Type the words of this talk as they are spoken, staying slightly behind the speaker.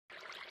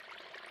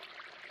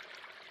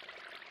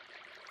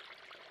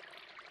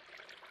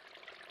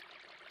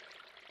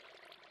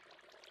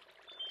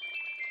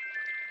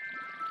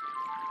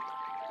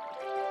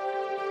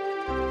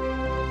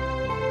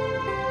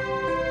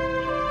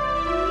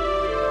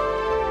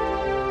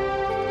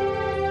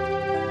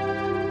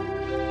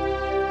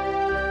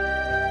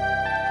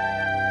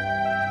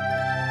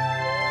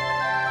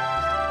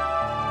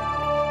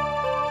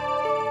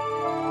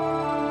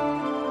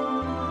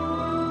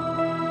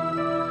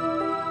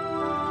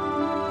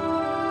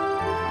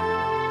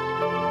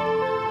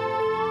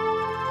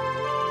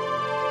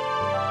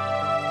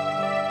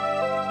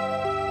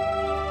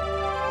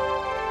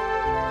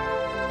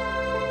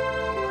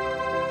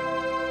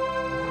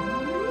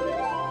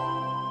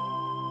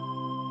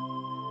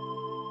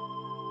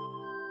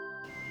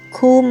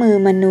คู่มือ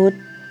มนุษ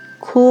ย์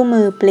คู่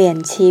มือเปลี่ยน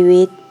ชี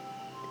วิต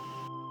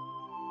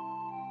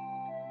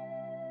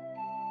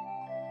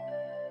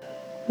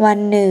วัน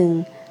หนึ่ง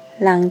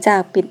หลังจา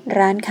กปิด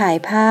ร้านขาย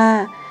ผ้า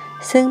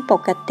ซึ่งป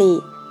กติ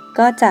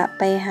ก็จะไ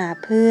ปหา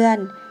เพื่อน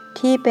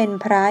ที่เป็น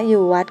พระอ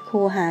ยู่วัดคู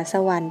หาส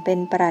วรรค์เป็น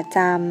ประจ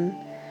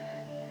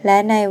ำและ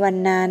ในวัน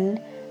นั้น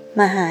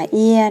มหาเ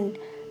อี้ยน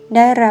ไ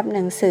ด้รับห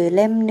นังสือเ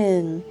ล่มหนึ่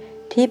ง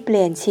ที่เป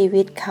ลี่ยนชี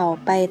วิตเขา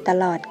ไปต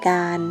ลอดก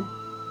าล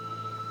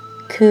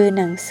คือ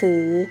หนังสื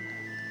อ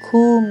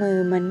คู่มือ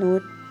มนุ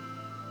ษย์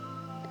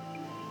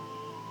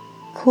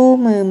คู่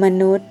มือม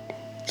นุษย์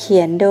เขี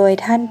ยนโดย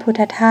ท่านพุท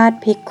ธทาส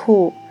ภิก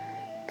ขุ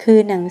คือ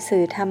หนังสื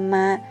อธรรม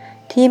ะ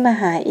ที่ม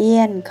หาเอี้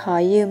ยนขอ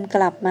ยืมก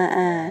ลับมา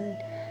อ่าน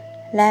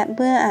และเ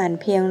มื่ออ่าน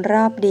เพียงร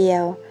อบเดีย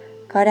ว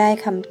ก็ได้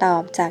คำตอ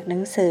บจากหนั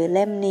งสือเ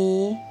ล่มนี้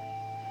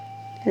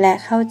และ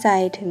เข้าใจ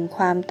ถึงค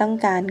วามต้อง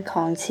การข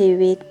องชี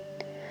วิต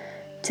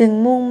จึง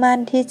มุ่งมั่น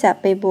ที่จะ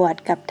ไปบวช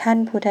กับท่าน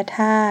พุทธท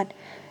าส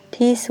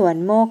ที่สวน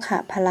โมฆะ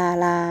พลา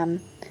ราม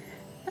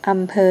อ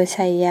ำเภอ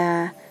ชัยยา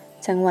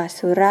จังหวัด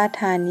สุราษฎร์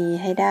ธานี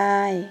ให้ได้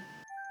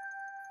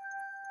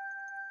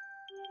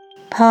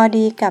พอ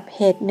ดีกับเห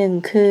ตุหนึ่ง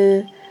คือ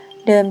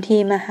เดิมที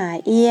มหา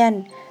เอี้ยน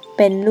เ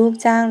ป็นลูก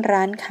จ้าง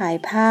ร้านขาย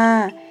ผ้า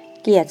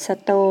เกียรติส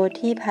โตร์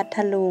ที่พัท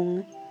ลุง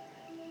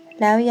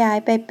แล้วย้าย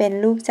ไปเป็น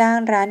ลูกจ้าง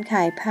ร้านข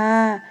ายผ้า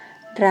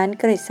ร้าน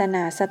กฤษณ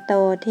าสโต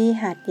ร์ที่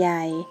หาดให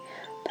ญ่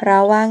เพรา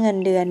ะว่าเงิน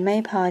เดือนไม่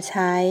พอใ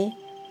ช้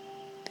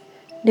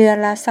เดือน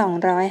ละ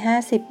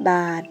250 บ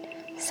าท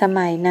ส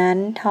มัยนั้น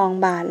ทอง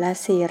บาทละ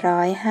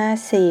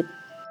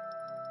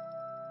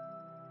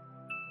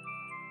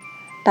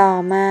450ต่อ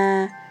มา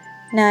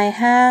นาย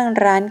ห้าง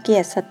ร้านเกี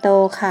ยรติสโต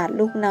ร์ขาด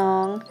ลูกน้อ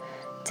ง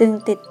จึง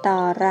ติดต่อ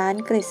ร้าน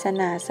กฤษ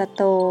ณาสโ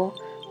ตร์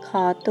ข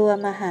อตัว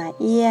มหา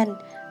เอี้ยน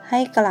ให้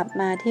กลับ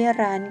มาที่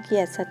ร้านเกี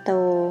ยรติสโต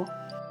ร์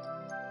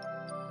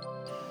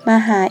ม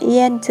หาเ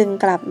อี้ยนจึง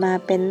กลับมา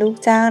เป็นลูก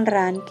จ้าง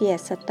ร้านเกียร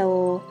ติสโต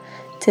ร์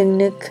จึง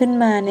นึกขึ้น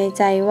มาในใ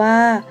จว่า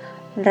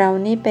เรา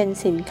นี่เป็น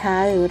สินค้า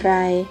หรือไร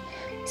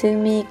จึง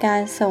มีกา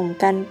รส่ง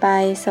กันไป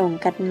ส่ง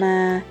กันมา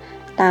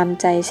ตาม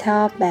ใจชอ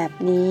บแบบ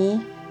นี้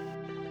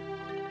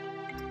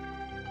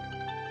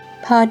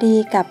พอดี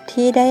กับ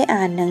ที่ได้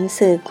อ่านหนัง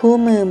สือคู่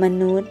มือม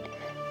นุษย์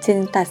จึง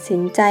ตัดสิ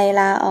นใจ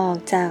ลาออก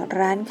จาก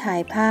ร้านขา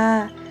ยผ้า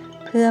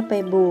เพื่อไป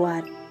บว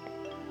ช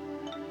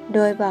โด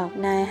ยบอก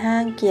นายห้า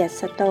งเกียรติ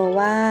สโตร์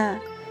ว่า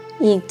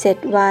อีก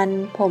7 วัน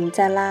ผมจ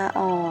ะลา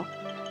ออก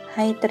ใ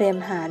ห้เตรียม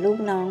หาลูก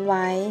น้องไ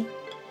ว้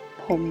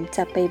ผมจ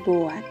ะไปบ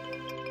วช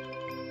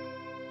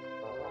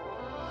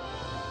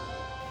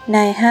น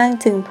ายห้าง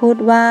จึงพูด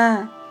ว่า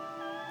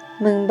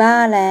มึงบ้า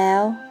แล้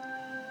ว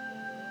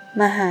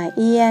มหาเ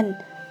อี้ยน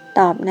ต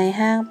อบนาย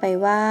ห้างไป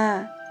ว่า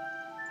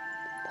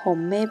ผม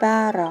ไม่บ้า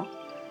หรอก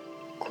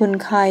คุณ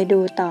คอยดู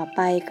ต่อไป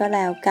ก็แ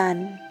ล้วกัน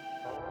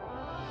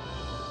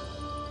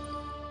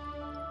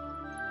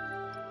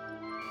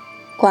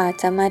กว่า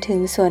จะมาถึง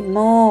สวนโม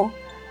ก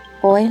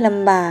โอ้ยล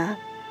ำบาก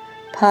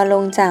พอล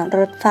งจากร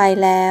ถไฟ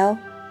แล้ว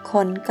ค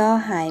นก็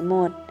หายหม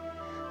ด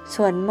ส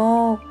วนโม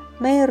ก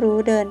ไม่รู้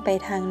เดินไป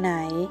ทางไหน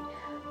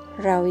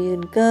เรายื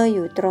นเก้ออ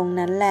ยู่ตรง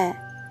นั้นแหละ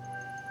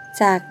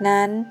จาก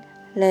นั้น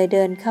เลยเ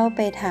ดินเข้าไป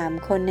ถาม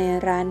คนใน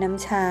ร้านน้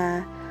ำชา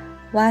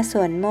ว่าส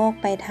วนโมก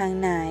ไปทาง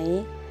ไหน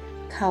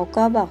เขา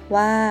ก็บอก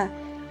ว่า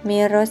มี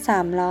รถ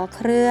3 ล้อเ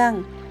ครื่อง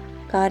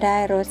ก็ได้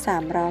รถ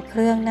3 ล้อเค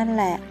รื่องนั่นแ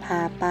หละพ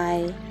าไป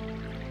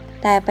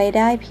แต่ไปไ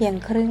ด้เพียง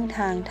ครึ่งท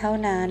างเท่า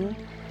นั้น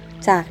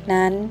จาก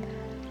นั้น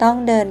ต้อง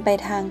เดินไป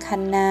ทางคั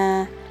นนา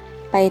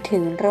ไปถึ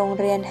งโรง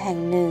เรียนแห่ง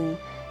หนึ่ง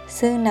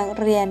ซึ่งนัก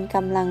เรียนก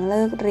ำลังเ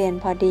ลิกเรียน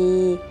พอดี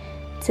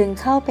จึง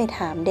เข้าไปถ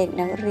ามเด็ก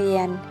นักเรี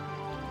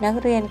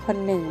ยนคน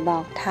หนึ่งบอ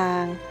กทา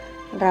ง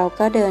เรา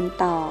ก็เดิน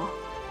ต่อ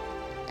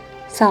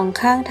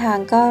2 ข้างทาง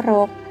ก็ร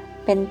ก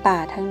เป็นป่า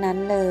ทั้งนั้น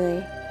เลย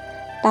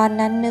ตอน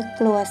นั้นนึก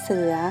กลัวเสื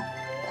อ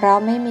เพราะ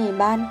ไม่มี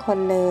บ้านคน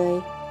เลย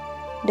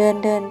เ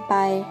ดินไป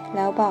แ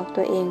ล้วบอก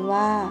ตัวเอง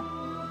ว่า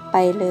ไป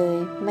เลย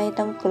ไม่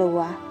ต้องกลัว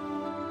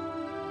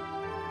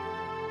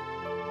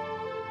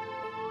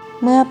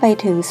เมื่อไป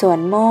ถึงสวน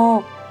โมก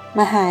ม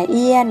หาเ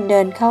อี้ยนเดิ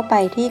นเข้าไป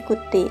ที่กุ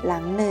ฏิหลั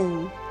งหนึ่ง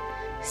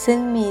ซึ่ง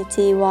มี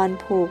จีวร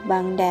ผูกบั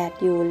งแดด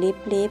อยู่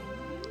ลิบ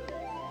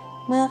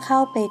ๆเมื่อเข้า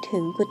ไปถึ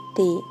งกุ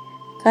ฏิ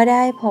ก็ไ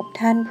ด้พบ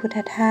ท่านพุทธ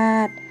ทา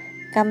ส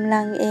กำ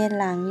ลังเอน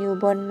หลังอยู่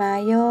บนม้า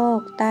โยก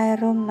ใต้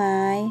ร่มไ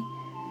ม้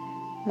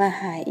ม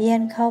หาเอี้ย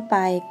นเข้าไป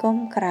ก้ม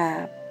กรา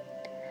บ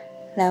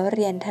แล้วเ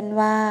รียนท่าน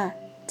ว่า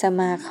จะ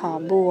มาขอ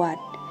บวช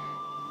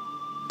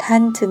ท่า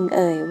นจึงเ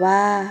อ่ยว่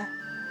า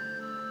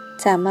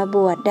จะมาบ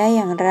วชได้อ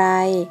ย่างไร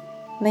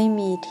ไม่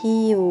มีที่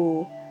อยู่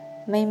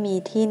ไม่มี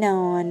ที่น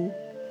อน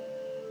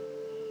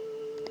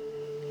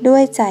ด้ว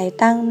ยใจ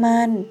ตั้ง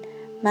มั่น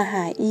มห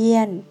าเอี้ย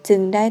นจึ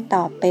งได้ต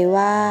อบไป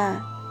ว่า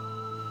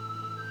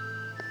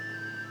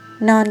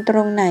นอนตร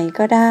งไหน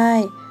ก็ได้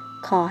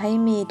ขอให้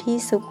มีที่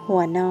ซุกหั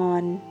วนอ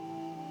น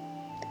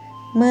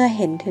เมื่อเ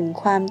ห็นถึง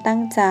ความตั้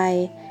งใจ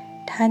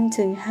ท่าน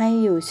จึงให้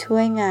อยู่ช่ว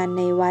ยงานใ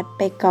นวัดไ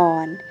ปก่อ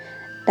น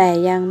แต่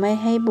ยังไม่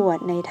ให้บวช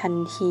ในทัน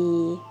ที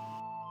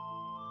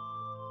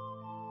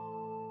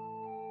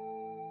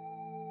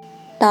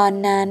ตอน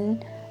นั้น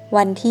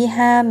วันที่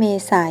5 เม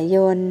ษาย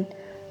น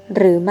ห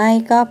รือไม่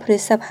ก็พฤ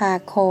ษภา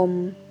คม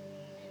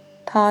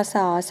พ.ศ.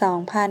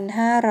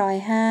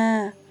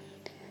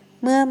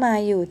 2505 เมื่อมา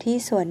อยู่ที่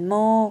สวนโม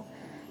ก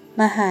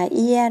มหาเ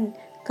อี้ยน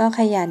ก็ข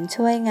ยัน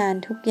ช่วยงาน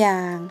ทุกอย่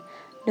าง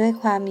ด้วย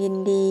ความยิน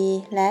ดี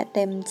และเ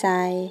ต็มใจ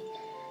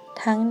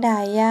ทั้งดา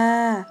ยหญ้า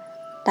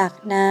ตัก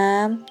น้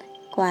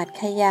ำกวาด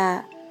ขยะ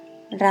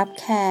รับ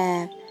แข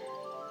ก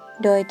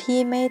โดยที่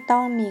ไม่ต้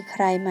องมีใค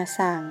รมา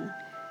สั่ง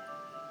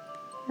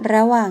ร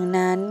ะหว่าง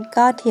นั้น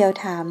ก็เที่ยว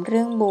ถามเ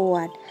รื่องบว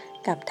ช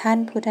กับท่าน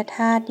พุทธท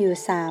าสอยู่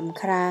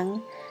3 ครั้ง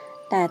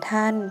แต่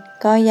ท่าน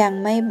ก็ยัง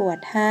ไม่บวช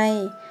ให้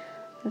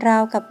รา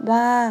วกับ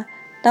ว่า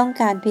ต้อง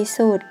การพิ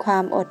สูจน์ควา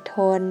มอดท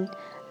น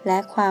และ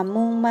ความ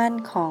มุ่งมั่น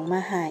ของม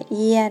หาเ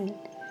อี้ยน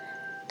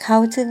เขา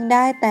จึงไ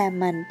ด้แต่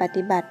หมั่นป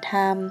ฏิบัติธ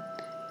รรม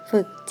ฝึ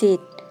กจิ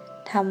ต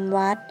ทำ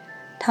วัด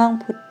ท่อง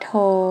พุทโธ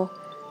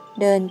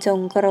เดินจง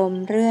กรม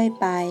เรื่อย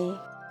ไป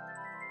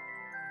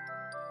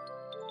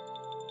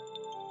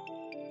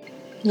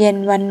เย็น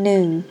วันห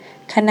นึ่ง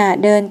ขณะ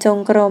เดินจง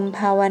กรม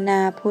ภาวน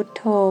าพุทโ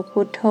ธ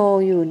พุทโธ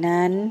อยู่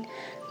นั้น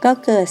ก็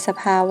เกิดส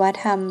ภาวะ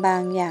ธรรมบา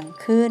งอย่าง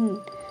ขึ้น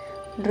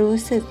รู้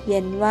สึกเย็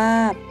นวา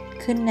บ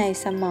ขึ้นใน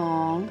สมอ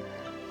ง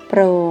โป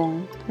ร่ง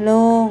โ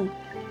ล่ง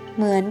เ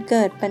หมือนเ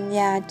กิดปัญญ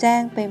าแจ้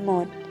งไปหม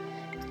ด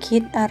คิ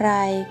ดอะไร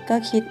ก็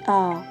คิดอ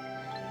อก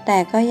แต่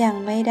ก็ยัง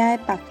ไม่ได้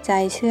ปักใจ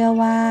เชื่อ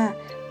ว่า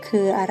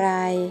คืออะไร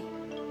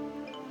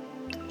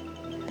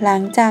หลั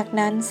งจาก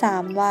นั้น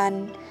3 วัน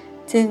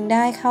จึงไ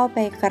ด้เข้าไป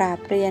กราบ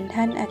เรียน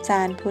ท่านอาจ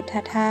ารย์พุทธ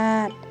ทา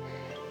ส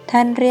ท่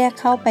านเรียก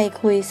เข้าไป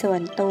คุยส่ว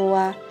นตัว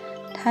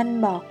ท่าน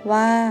บอก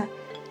ว่า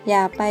อย่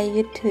าไป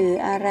ยึดถือ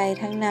อะไร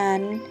ทั้งนั้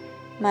น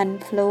มัน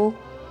ฟลุก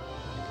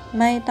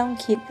ไม่ต้อง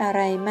คิดอะไ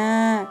รม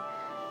าก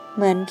เ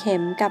หมือนเข็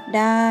มกับ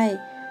ด้าย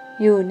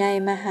อยู่ใน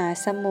มหา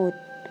สมุทร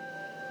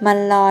มัน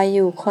ลอยอ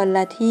ยู่คนล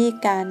ะที่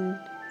กัน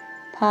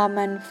พอ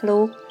มันฟ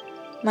ลุก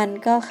มัน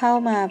ก็เข้า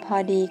มาพอ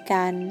ดี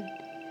กัน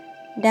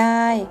ไ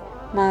ด้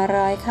มา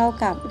ร้อยเข้า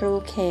กับรู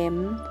เข็ม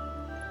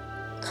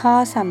ข้อ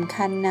สำ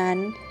คัญนั้น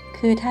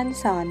คือท่าน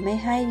สอนไม่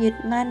ให้ยึด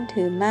มั่น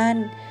ถือมั่น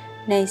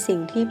ในสิ่ง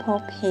ที่พ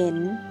บเห็น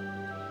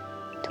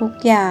ทุก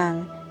อย่าง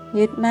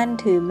ยึดมั่น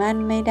ถือมั่น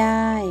ไม่ไ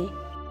ด้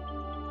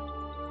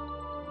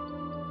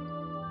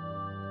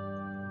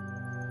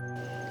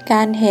ก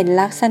ารเห็น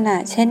ลักษณะ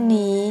เช่น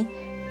นี้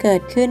เกิ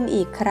ดขึ้น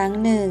อีกครั้ง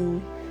หนึ่ง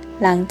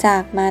หลังจา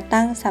กมา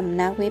ตั้งสำ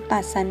นักวิปั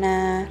สสนา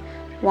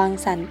วัง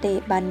สันติ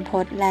บรรพ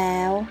ตแล้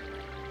ว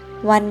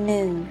วันห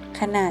นึ่ง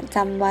ขณะจ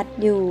ำวัด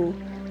อยู่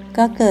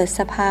ก็เกิด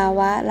สภาว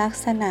ะลัก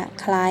ษณะ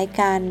คล้าย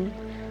กัน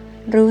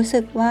รู้สึ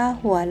กว่า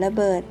หัวระเ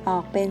บิดออ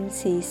กเป็น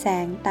สีแส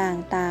ง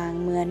ต่างๆ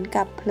เหมือน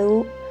กับพลุ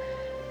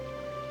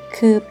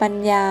คือปัญ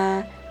ญา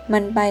มั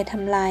นไปท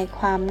ำลายค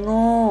วามโ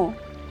ง่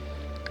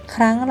ค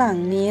รั้งหลัง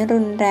นี้รุ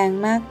นแรง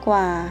มากก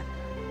ว่า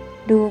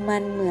ดูมั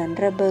นเหมือน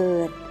ระเบิ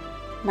ด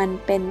มัน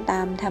เป็นต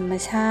ามธรรม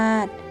ชา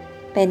ติ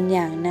เป็นอ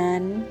ย่างนั้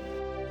น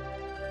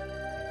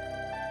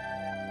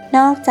น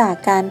อกจาก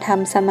การท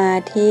ำสมา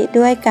ธิ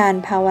ด้วยการ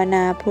ภาวน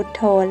าพุทโ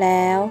ธแ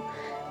ล้ว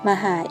ม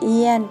หาเ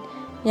อี้ยน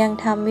ยัง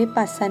ทำวิ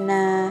ปัสสน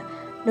า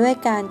ด้วย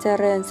การเจ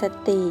ริญส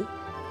ติ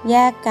แย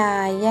กกา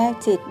ยแยก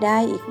จิตได้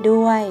อีก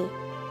ด้วย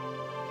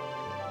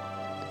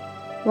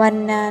วัน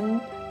นั้น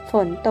ฝ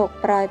นตก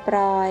ปร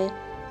อย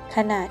ๆข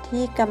ณะ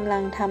ที่กำลั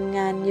งทำง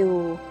านอยู่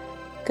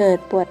เกิด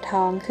ปวด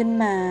ท้องขึ้น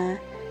มา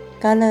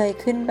ก็เลย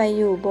ขึ้นไป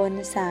อยู่บน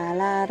ศา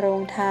ลาโร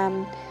งธรรม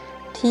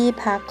ที่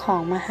พักขอ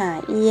งมหา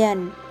เอี้ยน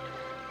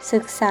ศึ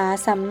กษา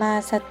สัมมา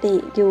สติ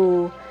อยู่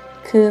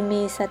คือ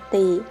มีส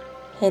ติ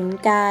เห็น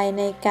กายใ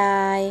นก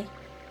าย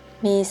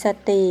มีส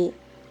ติ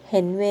เ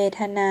ห็นเว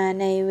ทนา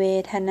ในเว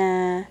ทนา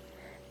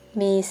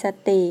มีส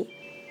ติ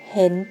เ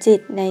ห็นจิ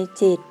ตใน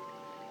จิต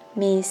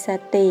มีส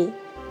ติ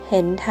เห็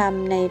นธรรม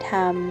ในธร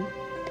รม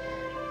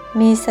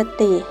มีส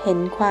ติเห็น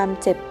ความ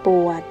เจ็บป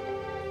วด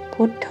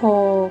พุทโธ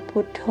พุ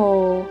ทโธ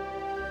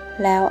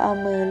แล้วเอา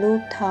มือลู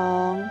บท้อ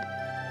ง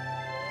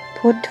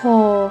พุทโธ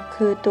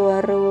คือตัว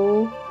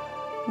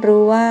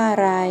รู้ว่าอะ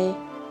ไร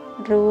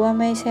รู้ว่า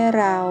ไม่ใช่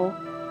เรา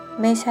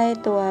ไม่ใช่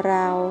ตัวเร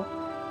า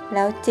แ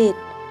ล้วจิต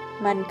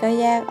มันก็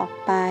แยกออก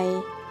ไป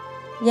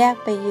แยก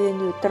ไปยืน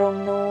อยู่ตรง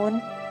โน้น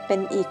เป็น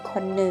อีกค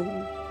นหนึ่ง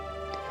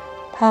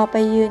พอไป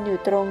ยืนอยู่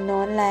ตรงโ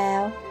น้นแล้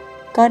ว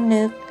ก็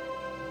นึก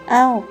เ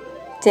อ้า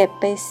เจ็บ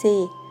ไปสิ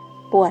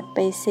ปวดไป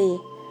สิ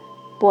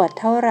ปวด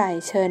เท่าไหร่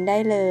เชิญได้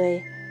เลย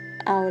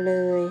เอาเล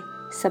ย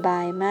สบา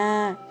ยม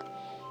าก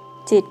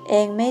จิตเอ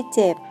งไม่เ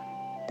จ็บ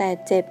แต่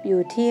เจ็บอ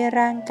ยู่ที่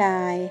ร่างก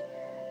าย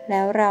แ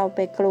ล้วเราไป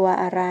กลัว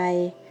อะไร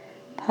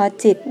เพราะ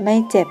จิตไม่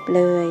เจ็บเ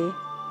ลย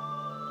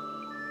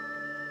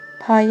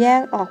พอแย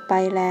กออกไป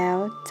แล้ว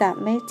จะ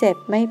ไม่เจ็บ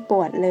ไม่ป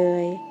วดเล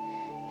ย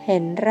เห็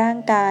นร่าง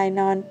กาย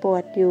นอนปว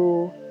ดอยู่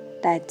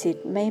แต่จิต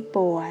ไม่ป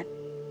วด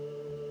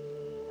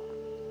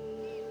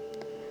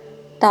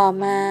ต่อ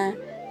มา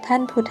ท่า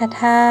นพุทธ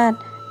ทาส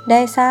ได้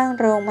สร้าง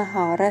โรงมห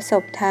รส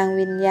พทาง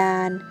วิญญา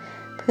ณ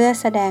เพื่อ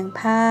แสดง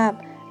ภาพ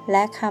แล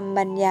ะคำบ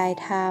รรยาย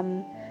ธรรม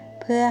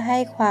เพื่อให้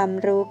ความ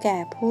รู้แก่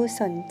ผู้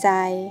สนใจ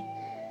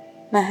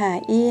มหา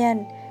เอี้ยน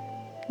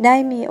ได้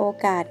มีโอ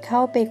กาสเข้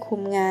าไปคุ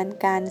มงาน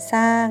การส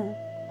ร้าง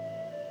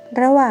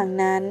ระหว่าง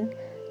นั้น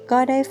ก็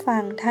ได้ฟั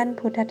งท่าน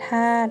พุทธท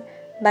าส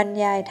บรร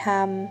ยายธร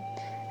รม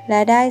และ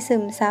ได้ซึ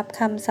มซับค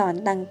ำสอน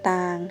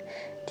ต่าง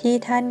ๆที่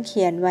ท่านเ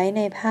ขียนไว้ใ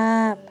นภา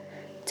พ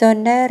จน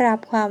ได้รับ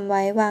ความไ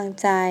ว้วาง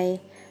ใจ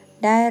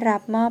ได้รั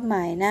บมอบหม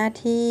ายหน้า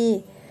ที่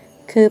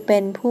คือเป็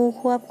นผู้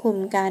ควบคุม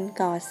การ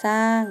ก่อส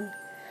ร้าง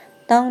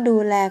ต้องดู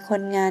แลค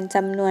นงานจ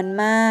ำนวน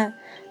มาก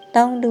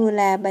ต้องดูแ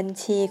ลบัญ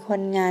ชีค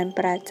นงาน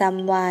ประจ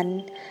ำวัน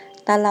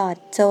ตลอด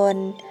จน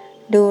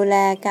ดูแล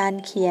การ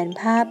เขียน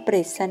ภาพป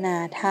ริศนา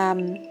ธรรม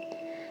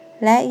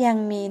และยัง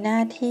มีหน้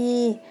าที่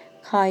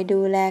คอย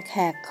ดูแลแข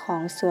กขอ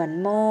งสวน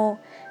โมก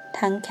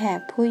ทั้งแขก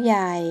ผู้ให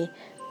ญ่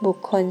บุค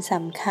คลส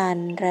ำคัญ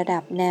ระดั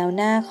บแนว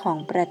หน้าของ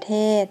ประเท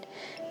ศ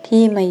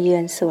ที่มาเยือ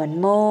นสวน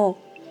โมก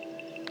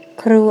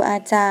ครูอา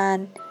จาร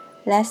ย์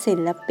และศิ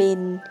ลปิน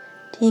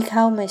ที่เ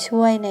ข้ามา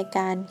ช่วยในก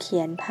ารเขี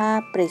ยนภาพ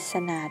ปริศ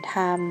นาธ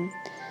รรม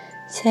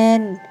เช่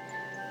น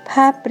ภ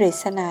าพปริ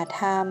ศนา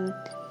ธรรม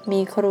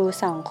มีครู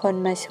2 คน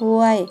มาช่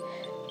วย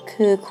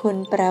คือคุณ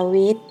ประ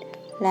วิตร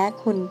และ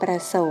คุณประ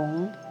สงค์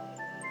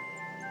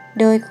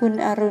โดยคุณ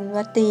อรุณว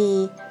ตี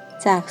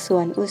จากส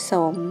วนอุส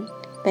ม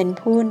เป็น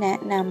ผู้แนะ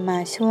นำมา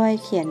ช่วย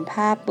เขียนภ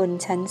าพบน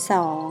ชั้น2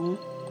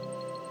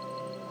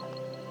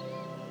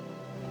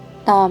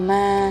ต่อม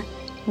า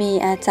มี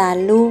อาจาร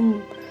ย์ลุ่ม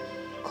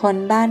คน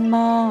บ้านห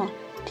ม้อ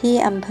ที่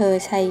อำเภอ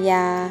ชัยย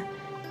า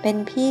เป็น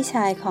พี่ช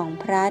ายของ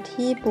พระ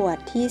ที่บวช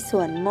ที่ส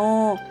วนโม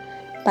ก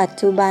ปัจ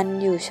จุบัน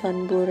อยู่ชล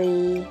บุ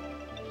รี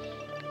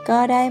ก็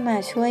ได้มา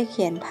ช่วยเ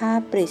ขียนภาพ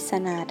ปริศ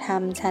นาธรร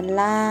มชั้น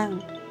ล่าง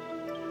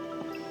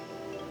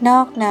น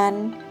อกนั้น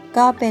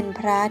ก็เป็น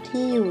พระ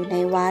ที่อยู่ใน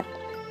วัด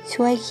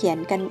ช่วยเขียน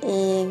กันเอ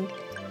ง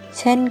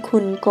เช่นคุ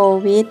ณโก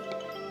วิท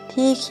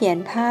ที่เขียน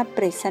ภาพป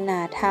ริศนา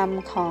ธรรม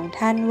ของ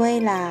ท่านเว่ย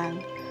หลาง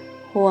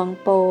ห่วง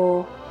โป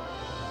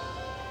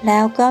แล้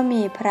วก็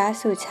มีพระ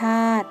สุช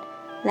าติ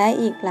และ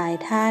อีกหลาย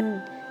ท่าน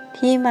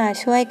ที่มา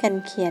ช่วยกัน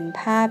เขียน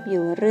ภาพอ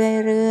ยู่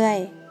เรื่อย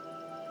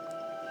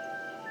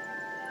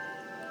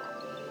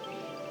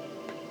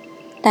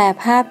ๆแต่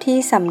ภาพที่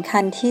สำคั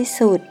ญที่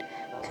สุด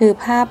คือ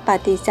ภาพป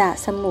ฏิจจ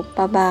สมุป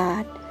บา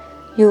ท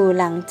อยู่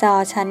หลังจอ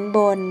ชั้นบ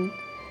น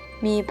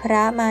มีพร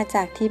ะมาจ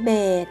ากทิเบ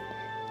ต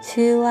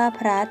ชื่อว่าพ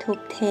ระทุป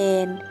เท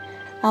น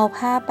เอาภ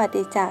าพป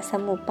ฏิจจส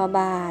มุปบ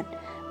าท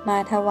มา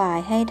ถวาย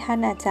ให้ท่าน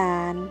อาจา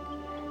รย์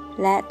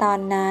และตอน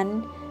นั้น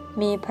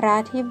มีพระ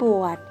ที่บ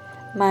วช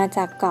มาจ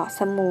ากเกาะ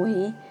สมุย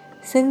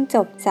ซึ่งจ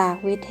บจาก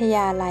วิทย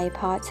าลัยเพ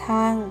าะ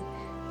ช่าง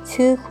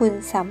ชื่อคุณ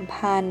สัม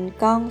พันธ์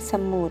ก้องส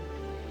มุทร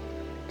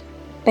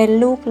เป็น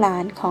ลูกหลา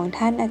นของ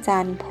ท่านอาจา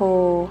รย์โพ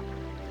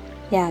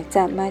อยากจ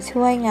ะมา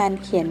ช่วยงาน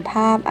เขียนภ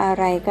าพอะ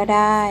ไรก็ไ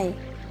ด้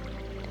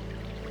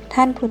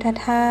ท่านพุทธ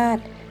ทาส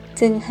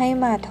จึงให้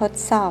มาทด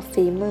สอบ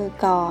ฝีมือ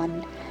ก่อน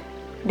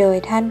โดย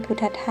ท่านพุท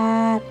ธท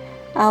าส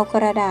เอาก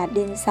ระดาษ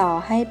ดินสอ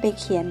ให้ไป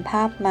เขียนภ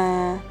าพมา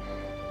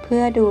เพื่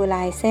อดูล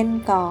ายเส้น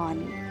ก่อน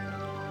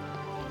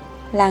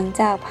หลัง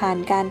จากผ่าน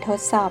การทด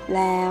สอบแ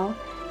ล้ว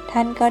ท่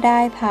านก็ได้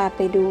พาไป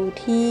ดู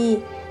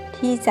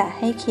ที่จะใ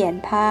ห้เขียน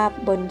ภาพ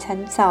บนชั้น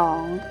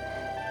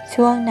2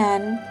ช่วงนั้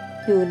น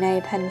อยู่ใน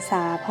พรรษ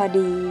าพอ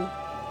ดี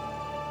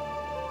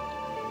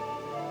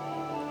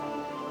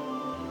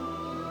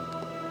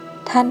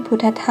ท่านพุท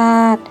ธท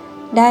าส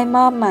ได้ม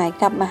อบหมาย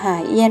กับมหา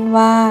เอี้ยน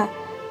ว่า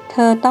เธ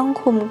อต้อง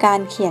คุมกา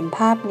รเขียนภ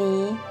าพ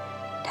นี้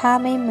ถ้า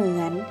ไม่เหมื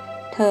อน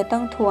เธอต้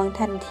องท้วง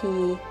ทันที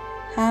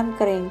ห้ามเ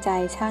กรงใจ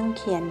ช่างเ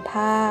ขียนภ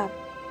าพ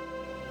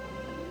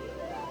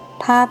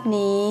ภาพ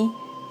นี้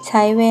ใ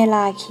ช้เวล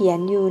าเขียน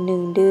อยู่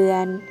1 เดือ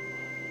น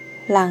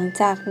หลัง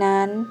จาก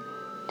นั้น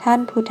ท่าน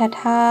พุทธ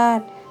ทาส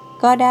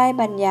ก็ได้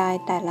บรรยาย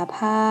แต่ละภ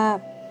าพ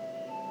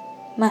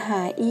มห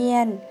าเอี้ย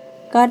น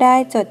ก็ได้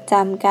จดจ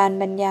ำการ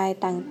บรรยาย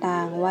ต่า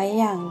งๆไว้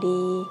อย่าง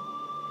ดี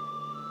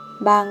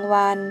บาง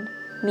วัน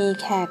มี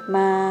แขกม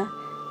า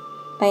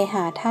ไปห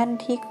าท่าน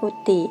ที่กุ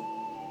ฏิ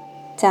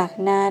จาก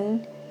นั้น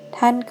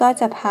ท่านก็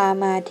จะพา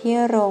มาที่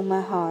โรงม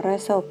หร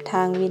สพท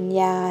างวิญ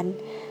ญาณ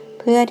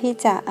เพื่อที่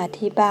จะอ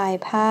ธิบาย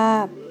ภา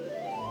พ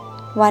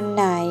วันไ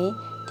หน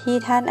ที่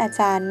ท่านอา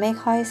จารย์ไม่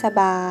ค่อยส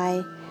บาย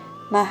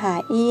มหา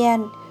เอี้ยน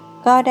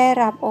ก็ได้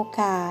รับโอ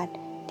กาส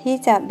ที่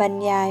จะบรร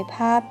ยายภ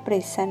าพป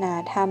ริศนา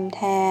ธรรมแ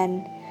ทน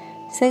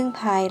ซึ่ง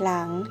ภายห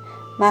ลัง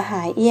มห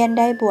าเอี้ยน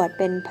ได้บวช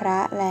เป็นพระ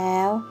แล้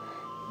ว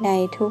ใน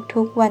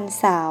ทุกๆวัน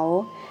เสาร์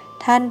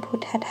ท่านพุท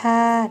ธท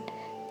าส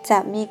จะ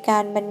มีกา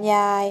รบรรย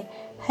าย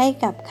ให้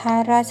กับข้า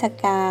ราช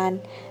การ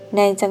ใ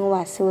นจังห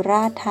วัดสุร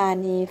าษฎร์ธา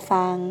นี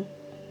ฟัง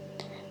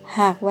ห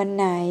ากวัน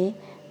ไหน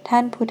ท่า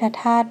นพุทธ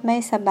ทาสไม่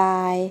สบ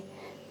าย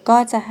ก็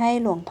จะให้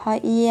หลวงพ่อ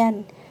เอี้ยน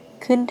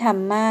ขึ้นธร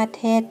รมาสน์เ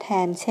ทศน์แท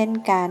นเช่น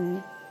กัน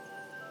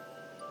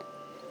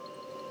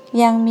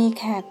ยังมี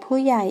แขกผู้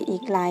ใหญ่อี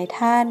กหลาย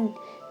ท่าน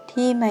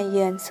ที่มาเ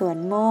ยือนสวน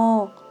โม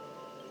ก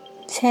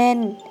เช่น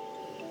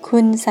คุ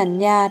ณสัญ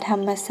ญาธร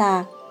รมศั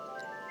กดิ์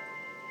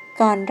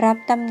ก่อนรับ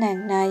ตำแหน่ง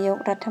นายก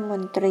รัฐม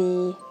นตรี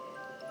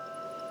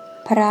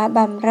พระบ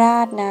ำรา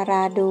ศนาร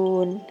าดู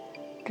ล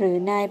หรือ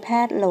นายแพ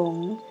ทย์หลง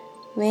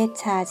เวช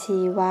ชาชี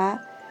วะ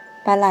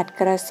ปลัด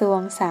กระทรวง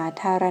สา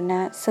ธารณ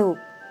สุข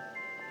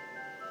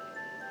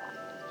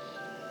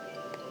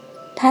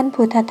ท่าน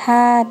พุทธท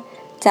าส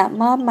จะ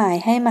มอบหมาย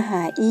ให้มห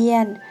าเอี้ย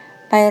น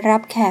ไปรั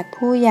บแขก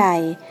ผู้ใหญ่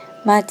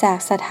มาจาก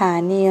สถา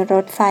นีร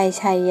ถไฟ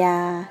ชัยยา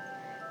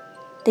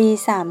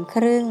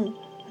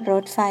 3:30 ร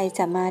ถไฟจ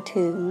ะมา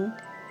ถึง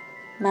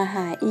มห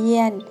าเอี้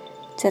ยน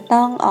จะ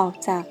ต้องออก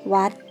จาก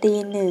วัด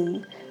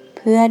 1:00 เ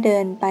พื่อเดิ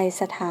นไป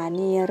สถา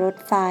นีรถ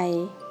ไฟ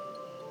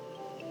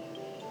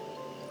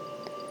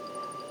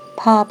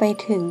พอไป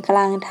ถึงกล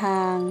างท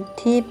าง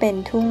ที่เป็น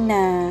ทุ่งน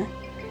า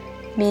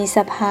มีส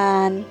ะพา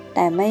นแ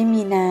ต่ไม่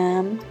มีน้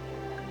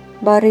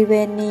ำบริเว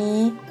ณนี้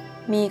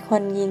มีค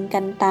นยิง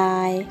กันตา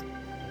ย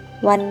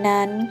วัน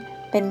นั้น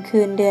เป็นคื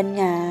นเดือน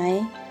หงาย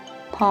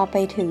พอไป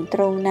ถึงต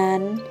รงนั้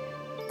น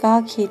ก็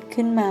คิด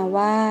ขึ้นมา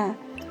ว่า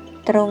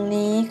ตรง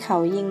นี้เขา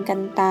ยิงกั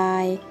นตา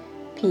ย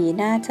ผี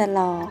น่าจะห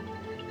ลอก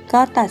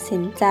ก็ตัดสิ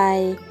นใจ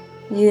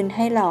ยืนใ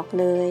ห้หลอก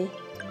เลย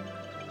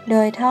โด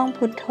ยท่อง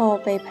พุทโธ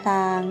ไปพล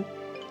าง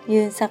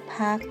ยืนสัก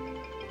พัก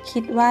คิ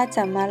ดว่าจ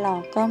ะมาหลอ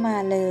กก็มา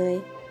เลย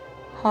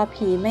พอ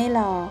ผีไม่ห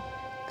ลอก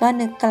ก็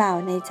นึกกล่าว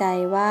ในใจ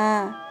ว่า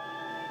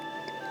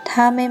ถ้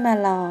าไม่มา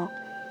หลอก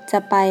จะ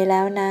ไปแล้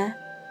วนะ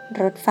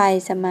รถไฟ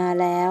จะมา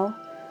แล้ว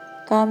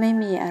ก็ไม่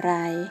มีอะไร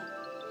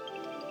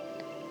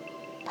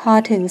พอ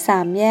ถึง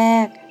3 แย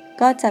ก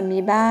ก็จะมี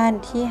บ้าน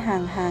ที่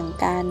ห่าง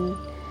ๆกัน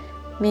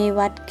มี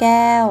วัดแ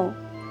ก้ว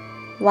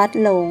วัด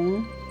หลง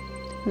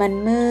มัน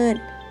มืด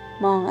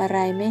มองอะไร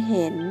ไม่เ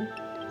ห็น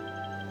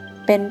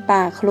เป็นป่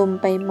าคลุม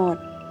ไปหมด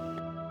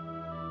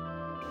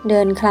เดิ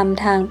นคล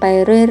ำทางไป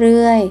เ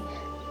รื่อย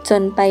ๆจ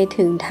นไป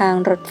ถึงทาง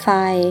รถไฟ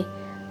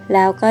แ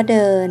ล้วก็เ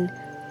ดิน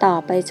ต่อ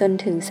ไปจน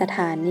ถึงสถ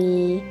านี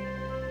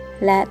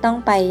และต้อง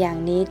ไปอย่าง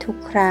นี้ทุก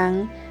ครั้ง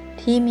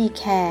ที่มี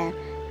แขก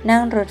นั่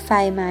งรถไฟ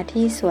มา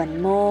ที่สวน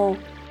โมก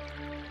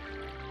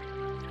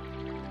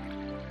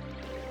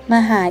ม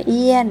หาเ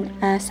อี้ยน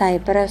อาศัย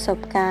ประสบ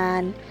การ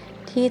ณ์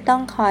ที่ต้อ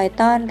งคอย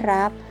ต้อน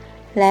รับ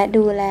และ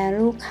ดูแล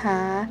ลูกค้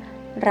า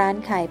ร้าน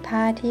ขายผ้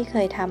าที่เค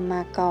ยทำม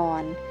าก่อ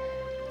น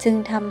จึง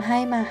ทำให้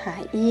มหา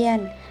เอี้ยน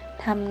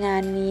ทำงา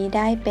นนี้ไ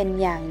ด้เป็น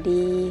อย่าง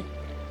ดี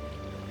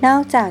นอ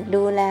กจาก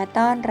ดูแล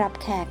ต้อนรับ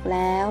แขกแ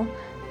ล้ว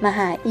มห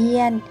าเอี้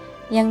ยน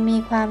ยังมี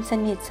ความส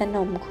นิทสน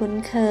มคุ้น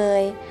เค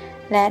ย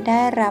และไ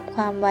ด้รับค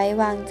วามไว้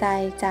วางใจ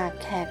จาก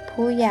แขก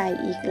ผู้ใหญ่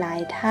อีกหลา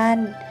ยท่าน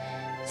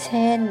เ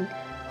ช่น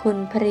คุณ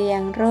เพรีย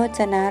งโรจ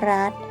น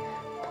รัตน์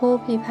ผู้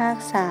พิพาก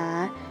ษา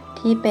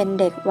ที่เป็น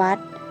เด็กวัด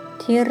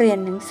ที่เรียน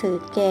หนังสือ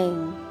เก่ง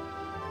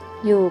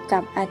อยู่กั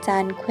บอาจา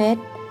รย์เควต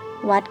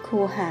วัดคู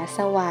หาส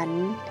วรร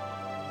ค์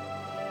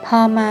พอ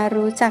มา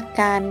รู้จัก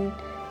กัน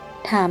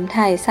ถาม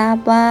ถ่ายทราบ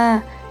ว่า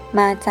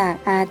มาจาก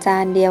อาจา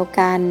รย์เดียว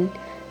กัน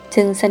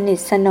จึงสนิท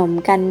สนม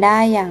กันได้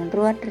อย่างร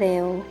วดเร็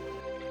ว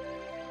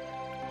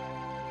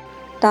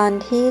ตอน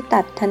ที่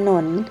ตัดถน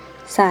น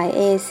สาย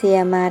เอเชีย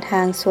มาท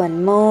างสวน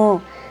โมก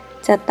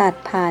จะตัด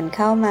ผ่านเ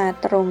ข้ามา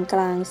ตรงก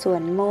ลางสว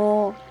นโม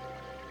ก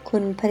คุ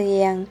ณเพรี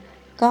ยง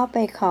ก็ไป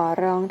ขอ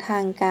ร้องทา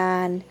งกา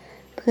ร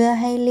เพื่อ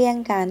ให้เลี่ยง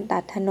การตั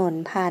ดถนน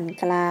ผ่าน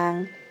กลาง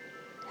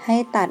ให้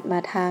ตัดมา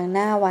ทางห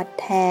น้าวัด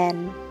แทน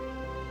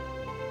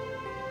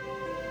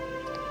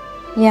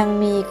ยัง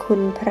มีคุ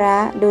ณพระ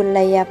ดุล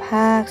ยภ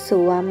าคสุ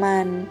วมั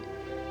น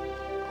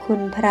คุ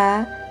ณพระ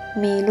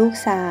มีลูก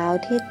สาว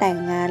ที่แต่ง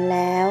งานแ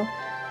ล้ว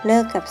เลิ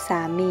กกับส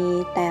ามี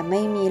แต่ไ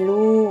ม่มี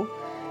ลูก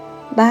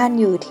บ้าน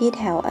อยู่ที่แ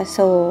ถวอโศ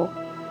ก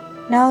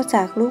นอกจ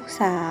ากลูก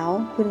สาว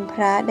คุณพ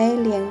ระได้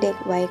เลี้ยงเด็ก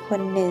ไว้ค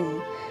นหนึ่ง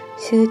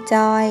ชื่อ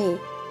จ้อย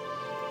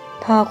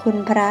พอคุณ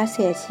พระเ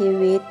สียชี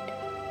วิต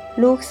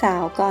ลูกสา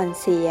วก่อน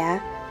เสีย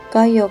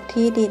ก็ยก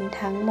ที่ดิน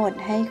ทั้งหมด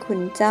ให้คุณ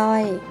จ้อ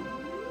ย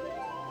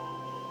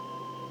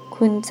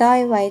คุณจ้อย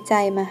ไว้ใจ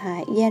มหา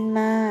เอี้ยน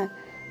มาก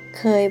เ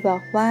คยบอ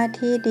กว่า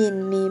ที่ดิน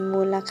มี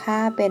มูลค่า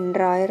เป็น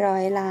ร้อ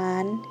ยล้า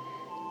น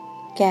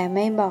แกไ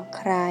ม่บอก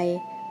ใคร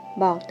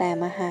บอกแต่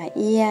มหาเ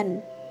อี้ยน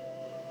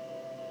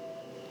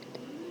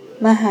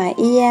มหา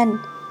เอี้ยน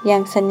ยั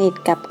งสนิท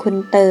กับคุณ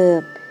เติ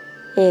บ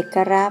เอก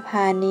ราพ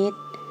านิช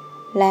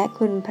และ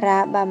คุณพระ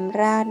บำ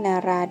ราศนา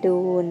รา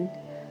ดูล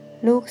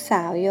ลูกส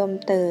าวโยม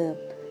เติบ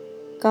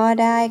ก็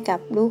ได้กั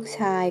บลูก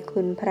ชาย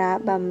คุณพระ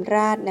บำร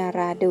าศนา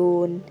ราดู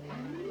ล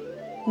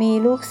มี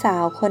ลูกสา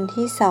วคน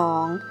ที่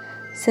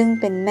2ซึ่ง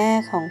เป็นแม่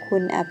ของคุ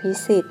ณอภิ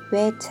สิทธิ์เว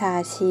ชชา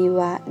ชีว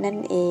ะนั่น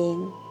เอง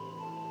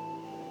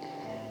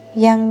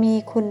ยังมี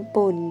คุณ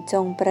ปุ่นจ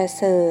งประ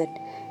เสริฐ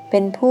เป็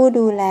นผู้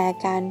ดูแล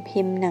การ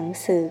พิมพ์หนัง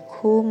สือ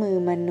คู่มือ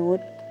มนุษ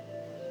ย์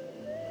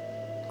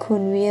คุ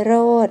ณวิโร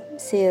จน์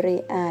สิริ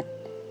อัตน์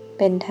เ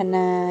ป็นทน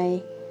าย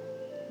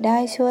ได้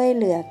ช่วยเ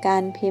หลือกา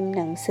รพิมพ์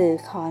หนังสือ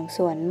ของส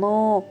วนโม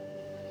ก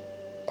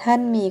ท่า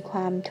นมีคว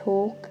าม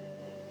ทุกข์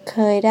เค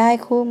ยได้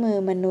คู่มือ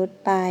มนุษย์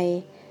ไป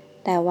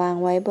แต่วาง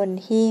ไว้บน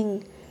หิ้ง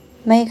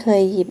ไม่เค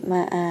ยหยิบม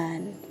าอ่าน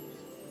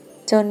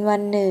จนวั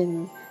นหนึ่ง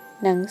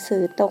หนังสื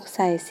อตกใ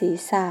ส่ศีร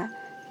ษะ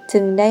จึ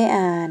งได้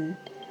อ่าน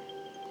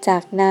จา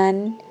กนั้น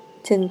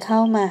จึงเข้า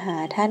มาหา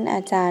ท่านอ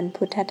าจารย์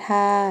พุทธท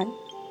าส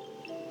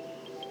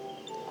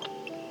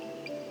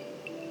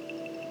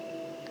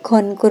ค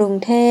นกรุง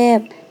เทพ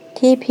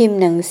ที่พิมพ์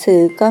หนังสื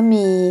อก็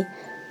มี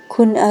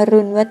คุณอ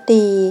รุณว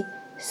ตี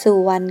สุ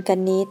วรรณก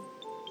นิษฐ์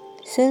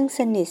ซึ่งส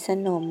นิทส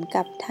นม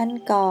กับท่าน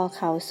ก.เ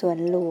ขาสวน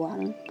หลวง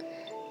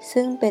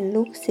ซึ่งเป็น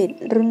ลูกศิษ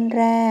ย์รุ่น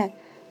แรก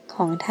ข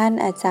องท่าน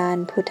อาจาร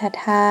ย์พุทธ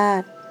ทา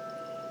ส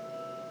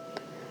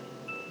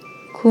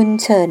คุณ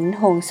เฉิน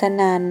หงส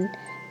นัน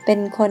เป็น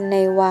คนใน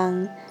วัง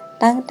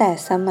ตั้งแต่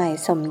สมัย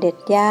สมเด็จ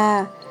ย่า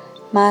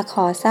มาข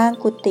อสร้าง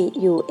กุฏิ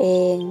อยู่เอ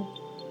ง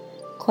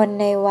คน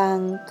ในวัง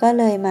ก็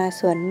เลยมา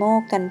สวนโม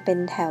กกันเป็น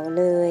แถว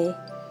เลย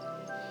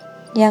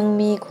ยัง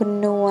มีคุณ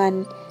นวล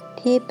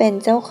ที่เป็น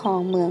เจ้าของ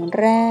เหมือง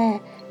แร่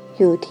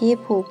อยู่ที่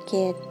ภูเ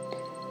ก็ต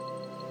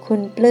คุ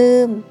ณปลื้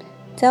ม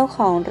เจ้าข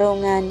องโรง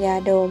งานยา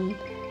ดม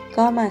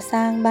ก็มาส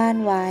ร้างบ้าน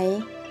ไว้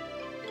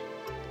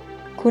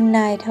คุณน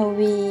ายท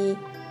วี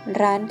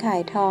ร้านขา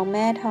ยทองแ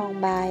ม่ทอง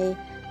ใบ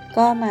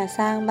ก็มาส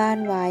ร้างบ้าน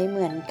ไว้เห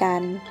มือนกั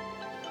น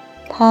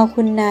พอ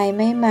คุณนาย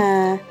ไม่มา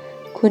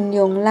คุณย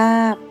งล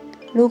าภ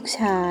ลูก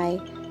ชาย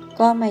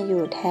ก็มาอ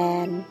ยู่แท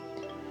น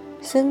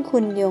ซึ่งคุ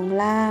ณยง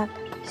ลาภ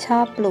ชอ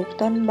บปลูก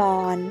ต้นบ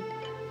อน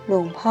หล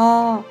วงพ่อ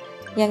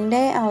ยังไ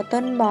ด้เอา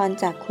ต้นบอน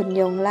จากคุณ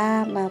ยงลา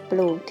ภมาป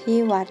ลูกที่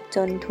วัดจ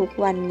นทุก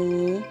วัน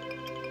นี้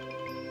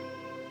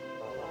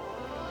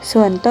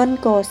ส่วนต้น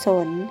โกศ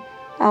ล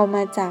เอาม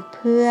าจากเ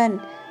พื่อน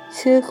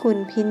ชื่อคุณ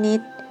พินิ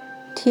จ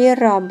ที่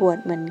รอบวช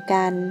เหมือน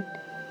กัน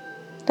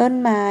ต้น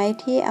ไม้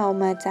ที่เอา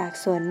มาจาก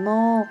สวนโม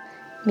ก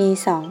มี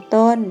2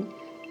 ต้น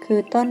คื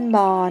อต้นบ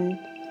อน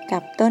กั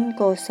บต้นโ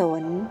กศ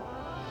ล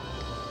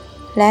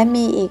และ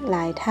มีอีกหล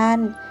ายท่าน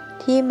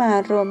ที่มา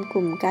รวมก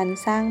ลุ่มกัน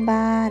สร้าง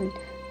บ้าน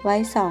ไว้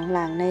2 ห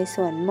ลังในส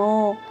วนโม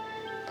ก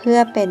เพื่อ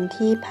เป็น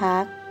ที่พั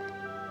ก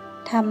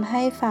ทำใ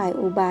ห้ฝ่าย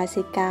อุบา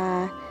สิกา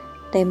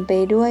เต็มไป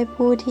ด้วย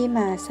ผู้ที่ม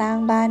าสร้าง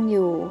บ้านอ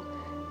ยู่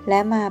และ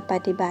มาป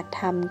ฏิบัติ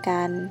ธรรม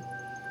กัน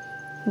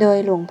โดย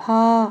หลวง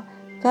พ่อ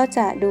ก็จ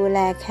ะดูแล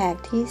แขก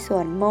ที่ส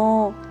วนโม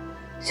ก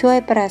ช่วย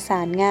ประส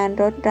านงาน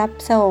รถรับ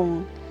ส่ง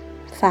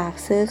ฝาก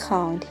ซื้อข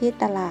องที่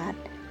ตลาด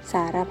ส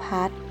าร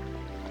พัด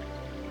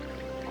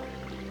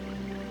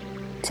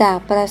จาก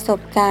ประสบ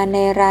การณ์ใน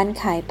ร้าน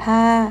ขายผ้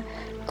า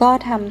ก็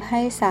ทำให้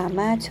สาม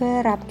ารถช่วย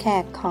รับแข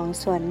กของ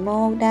สวนโม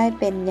กได้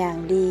เป็นอย่าง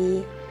ดี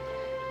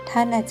ท่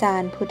านอาจา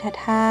รย์พุทธ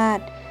ทาส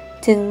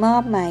จึงมอ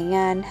บหมายง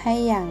านให้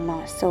อย่างเหม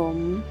าะสม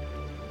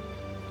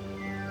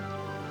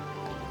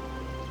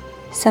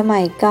ส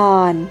มัยก่อ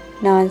น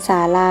นอนศา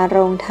ลาโร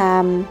งธรร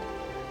ม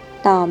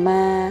ต่อม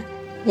า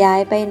ย้า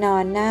ยไปนอ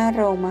นหน้าโ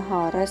รงมห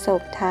รส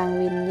พทาง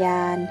วิญญ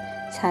าณ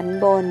ชั้น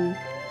บน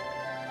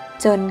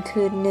จน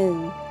คืนหนึ่ง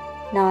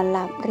นอนห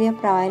ลับเรียบ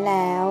ร้อยแ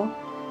ล้ว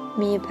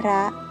มีพร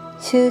ะ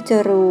ชื่อจ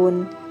รูน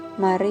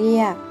มาเรี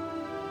ยก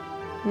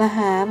มห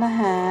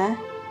า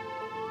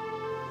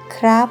ค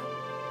รับ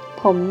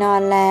ผมนอ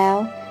นแล้ว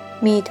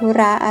มีธุ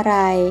ระอะไร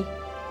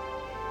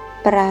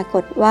ปราก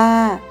ฏว่า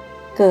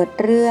เกิด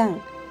เรื่อง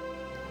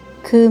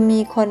คือมี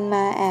คนม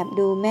าแอบ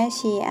ดูแม่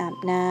ชีอาบ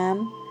น้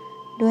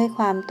ำด้วยค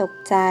วามตก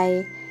ใจ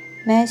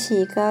แม่ชี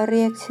ก็เ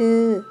รียกชื่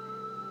อ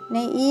น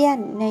ายเอี้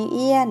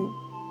ยน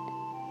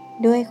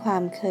ด้วยควา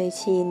มเคย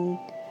ชิน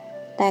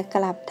แต่ก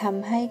ลับท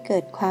ำให้เกิ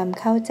ดความ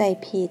เข้าใจ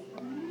ผิด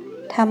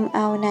ทำเอ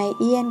านาย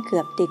เอี้ยนเกื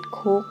อบติด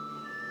คุก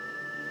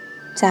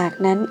จาก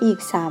นั้นอีก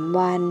3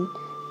 วัน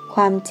ค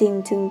วามจริง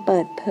จึงเปิ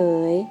ดเผ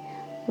ย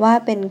ว่า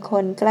เป็นค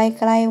นใ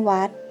กล้ๆ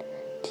วัด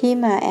ที่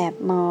มาแอบ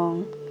มอง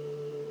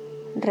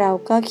เรา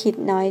ก็คิด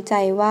น้อยใจ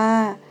ว่า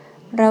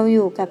เราอ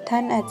ยู่กับท่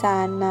านอาจา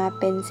รย์มา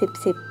เป็น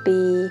10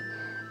 ปี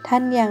ท่า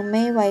นยังไ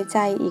ม่ไว้ใจ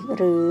อีก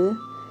หรือ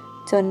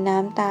จนน้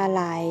ำตาไ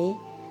หล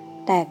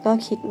แต่ก็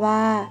คิดว่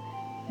า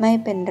ไม่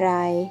เป็นไร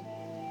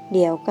เ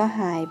ดี๋ยวก็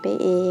หายไป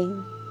เอง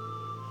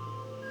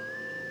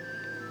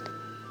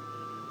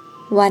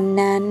วัน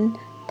นั้น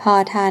พอ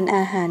ทานอ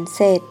าหารเ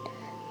สร็จ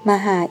มา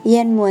หาเอี้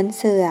ยนม้วน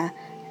เสื่อ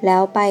แล้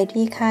วไป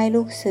ที่ค่าย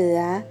ลูกเสือ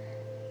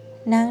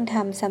นั่งท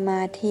ำสม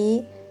าธิ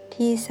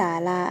ที่ศา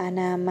ลาอ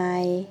นามั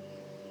ย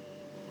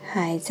ห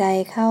ายใจ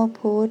เข้า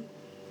พุทธ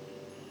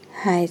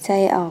หายใจ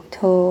ออกโ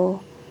ธ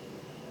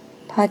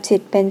พอจิ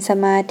ตเป็นส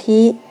มา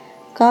ธิ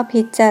ก็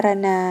พิจาร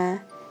ณา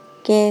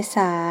เกส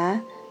า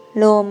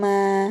โลม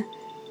า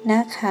นา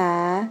ขา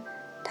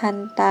ทัน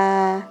ตา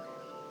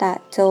ตะ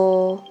โจ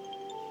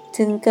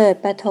จึงเกิด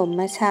ปฐม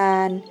ฌา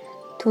น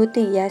ทุ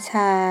ติยฌ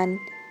าน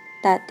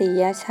ตติ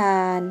ยฌ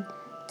าน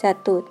จ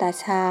ตุต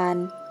ฌาน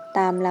ต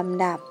ามล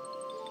ำดับ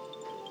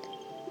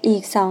อี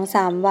ก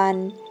2-3 วัน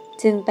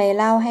จึงไป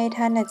เล่าให้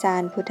ท่านอาจา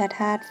รย์พุทธท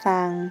าส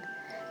ฟัง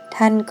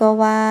ท่านก็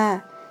ว่า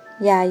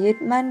อย่ายึด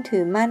มั่นถื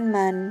อมั่น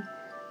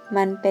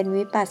มันเป็น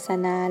วิปัสส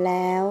นาแ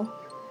ล้ว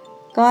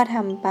ก็ท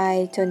ำไป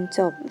จนจ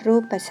บรู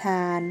ปฌ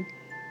าน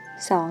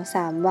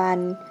2-3 วัน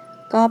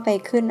ก็ไป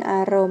ขึ้นอ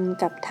ารมณ์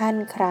กับท่าน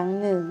ครั้ง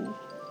หนึ่ง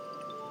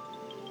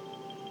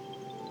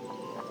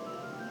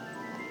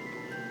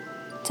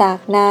จาก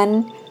นั้น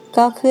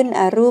ก็ขึ้น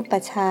อรูป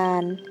ฌา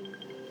น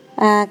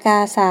อากา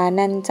สา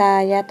นัญจา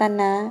ยต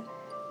นะ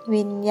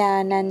วิญญา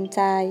ณัญจ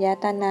าย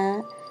ตนะ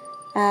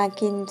อา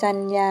กิญจัญ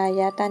ญา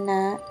ยตน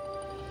ะ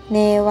เน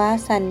ว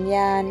สัญญ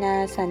านา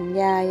สัญ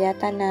ญาย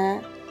ตนะ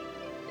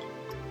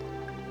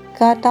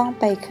ก็ต้อง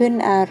ไปขึ้น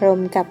อารม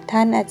ณ์กับท่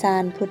านอาจา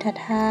รย์พุทธ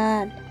ทา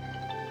ส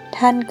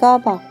ท่านก็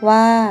บอก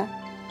ว่า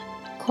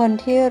คน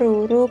ที่รู้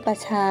รูป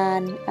ฌาน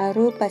อ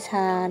รูปฌ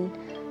าน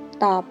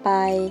ต่อไป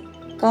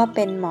ก็เ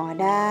ป็นหมอ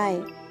ได้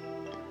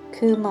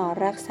คือหมอ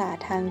รักษา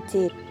ทาง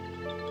จิต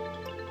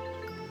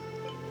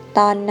ต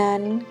อนนั้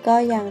นก็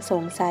ยังส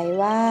งสัย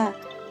ว่า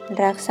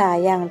รักษา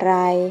อย่างไร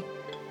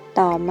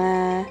ต่อมา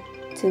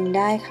จึงไ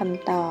ด้ค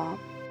ำตอบ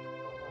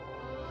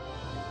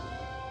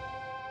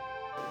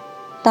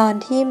ตอน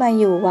ที่มา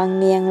อยู่วัง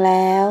เนียงแ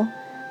ล้ว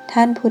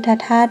ท่านพุทธ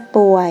ทาส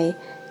ป่วย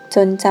จ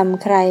นจ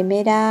ำใครไม่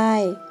ได้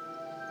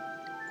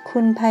คุ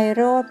ณไพโ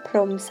รจน์พร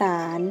หมส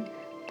าร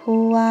ผู้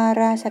ว่า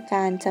ราชก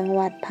ารจังห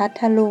วัดพั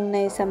ทลุงใน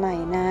สมัย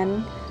นั้น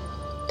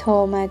โทร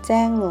มาแ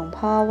จ้งหลวง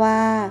พ่อว่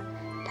า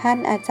ท่าน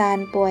อาจาร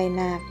ย์ป่วย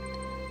หนัก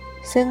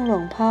ซึ่งหลว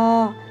งพ่อ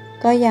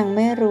ก็ยังไ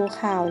ม่รู้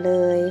ข่าวเล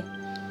ย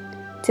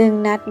จึง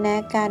นัดแน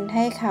ะกันใ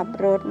ห้ขับ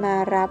รถมา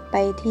รับไป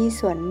ที่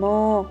สวนโม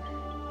ก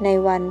ใน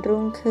วัน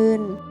รุ่งขึ้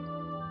น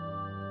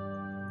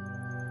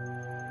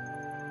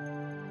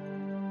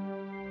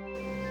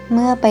เ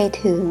มื่อไป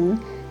ถึง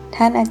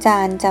ท่านอาจา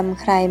รย์จำ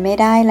ใครไม่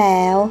ได้แ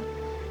ล้ว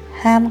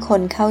ห้ามค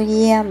นเข้าเ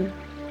ยี่ยม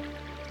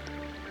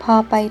พอ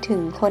ไปถึ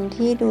งคน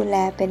ที่ดูแล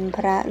เป็นพ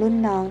ระรุ่น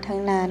น้องทั้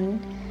งนั้น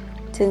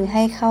จึงใ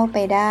ห้เข้าไป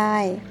ได้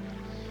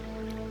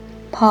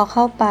พอเ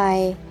ข้าไป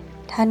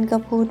ท่านก็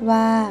พูด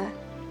ว่า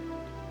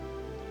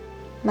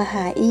มห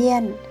าเอี้ย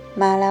น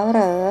มาแล้วเห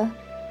รอ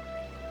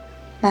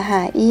มห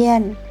าเอี้ย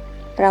น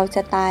เราจ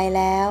ะตายแ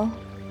ล้ว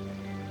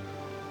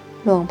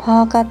หลวงพ่อ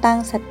ก็ตั้ง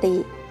สติ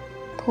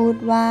พูด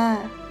ว่า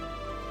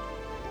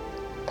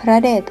พระ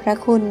เดชพระ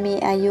คุณมี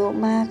อายุ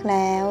มากแ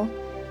ล้ว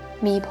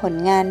มีผล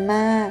งานม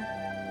าก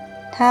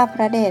ถ้าพ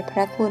ระเดชพร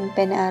ะคุณเ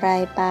ป็นอะไร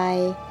ไป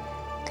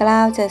เกล้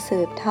าจะสื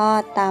บทอ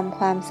ดตามค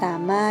วามสา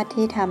มารถ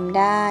ที่ทำ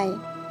ได้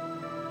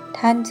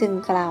ท่านจึง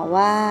กล่าว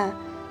ว่า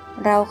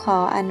เราขอ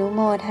อนุโม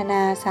ทน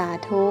าสา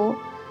ธุ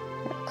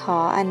ขอ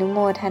อนุโม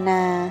ทน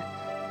า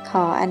ข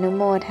ออนุโ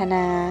มทน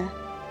า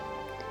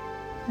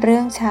เรื่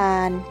องฌา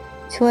น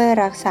ช่วย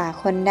รักษา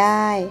คนไ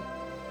ด้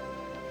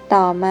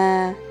ต่อมา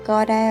ก็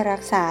ได้รั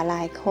กษาหล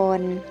ายค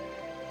น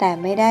แต่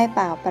ไม่ได้เ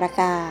ป่าประ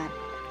กาศ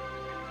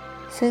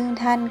ซึ่ง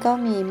ท่านก็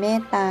มีเม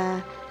ตตา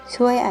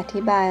ช่วยอ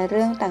ธิบายเ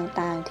รื่อง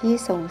ต่างๆที่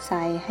สง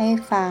สัยให้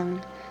ฟัง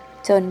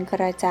จนก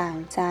ระจ่าง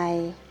ใจ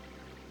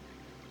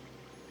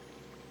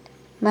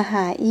มห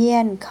าเอี้ย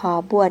นขอ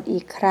บวชอี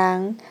กครั้ง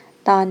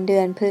ตอนเดื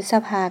อนพฤษ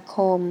ภาค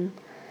ม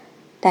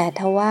แต่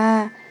ทว่า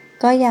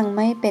ก็ยังไ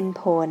ม่เป็น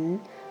ผล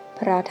เพ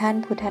ราะท่าน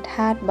พุทธท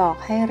าสบอก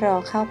ให้รอ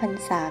เข้าพรร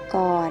ษา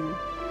ก่อน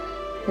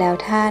แล้ว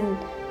ท่าน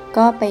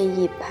ก็ไปห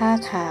ยิบผ้า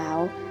ขาว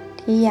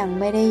ที่ยัง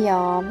ไม่ได้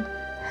ย้อม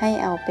ให้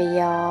เอาไป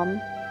ย้อม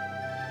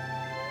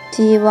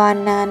จีวร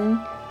นั้น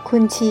คุ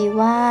ณชี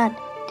วาท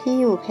ที่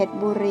อยู่เพชร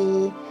บุรี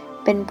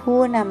เป็นผู้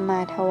นำมา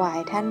ถวาย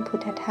ท่านพุท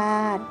ธท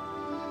าส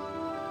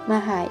ม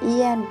หาเ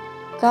อี้ยน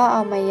ก็เอ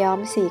ามาย้อม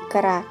สีก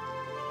รัก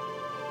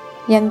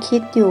ยังคิ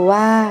ดอยู่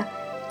ว่า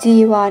จี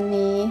วร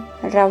นี้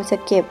เราจะ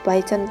เก็บไว้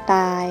จนต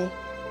าย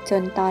จ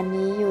นตอน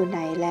นี้อยู่ไหน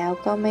แล้ว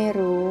ก็ไม่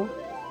รู้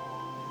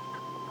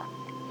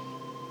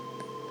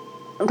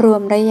รว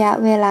มระยะ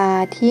เวลา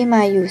ที่ม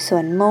าอยู่ส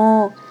วนโม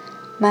ก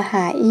มห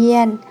าเอี้ย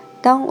น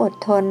ต้องอด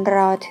ทนร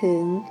อถึ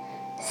ง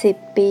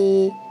10 ปี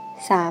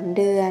3 เ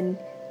ดือน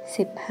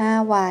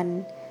15 วัน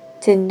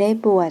จึงได้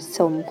บวชส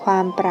มควา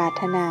มปราร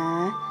ถนา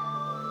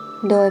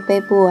โดยไป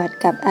บวช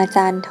กับอาจ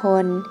ารย์ท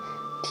น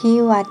ที่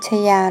วัดช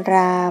ยาร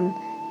าม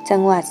จั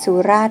งหวัดสุ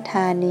ราษฎร์ธ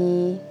านี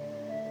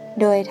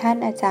โดยท่าน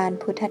อาจารย์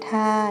พุทธท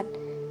าส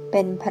เ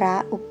ป็นพระ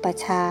อุป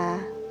ชา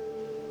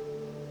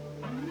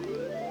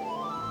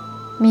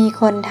มี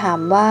คนถา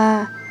มว่า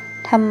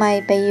ทำไม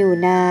ไปอยู่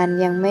นาน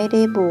ยังไม่ไ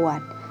ด้บว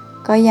ช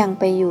ก็ยัง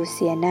ไปอยู่เ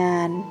สียนา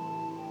น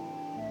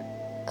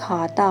ขอ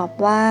ตอบ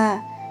ว่า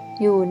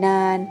อยู่น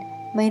าน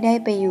ไม่ได้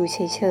ไปอยู่เ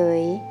ฉ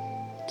ย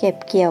ๆเก็บ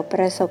เกี่ยวป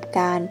ระสบก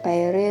ารณ์ไป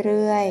เ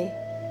รื่อยๆ